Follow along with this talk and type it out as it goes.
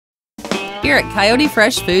Here at Coyote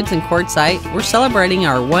Fresh Foods in Quartzsite, we're celebrating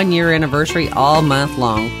our 1-year anniversary all month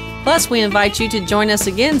long. Plus, we invite you to join us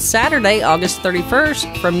again Saturday, August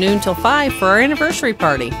 31st from noon till 5 for our anniversary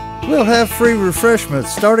party. We'll have free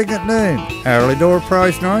refreshments starting at noon, hourly door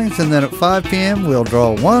prize drawings, and then at 5 p.m. we'll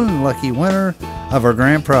draw one lucky winner of our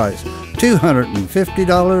grand prize,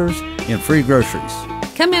 $250 in free groceries.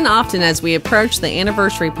 Come in often as we approach the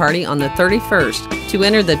anniversary party on the 31st to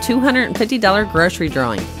enter the $250 grocery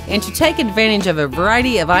drawing and to take advantage of a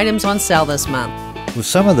variety of items on sale this month. With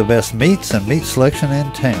some of the best meats and meat selection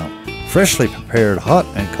in town, freshly prepared hot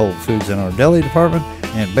and cold foods in our deli department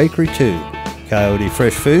and bakery too. Coyote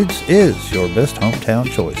Fresh Foods is your best hometown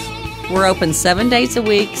choice. We're open 7 days a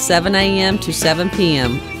week, 7 a.m. to 7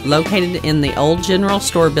 p.m., located in the old General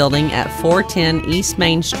Store building at 410 East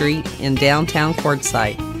Main Street in downtown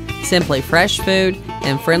Quartzsite. Simply fresh food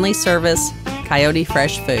and friendly service, Coyote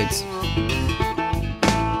Fresh Foods.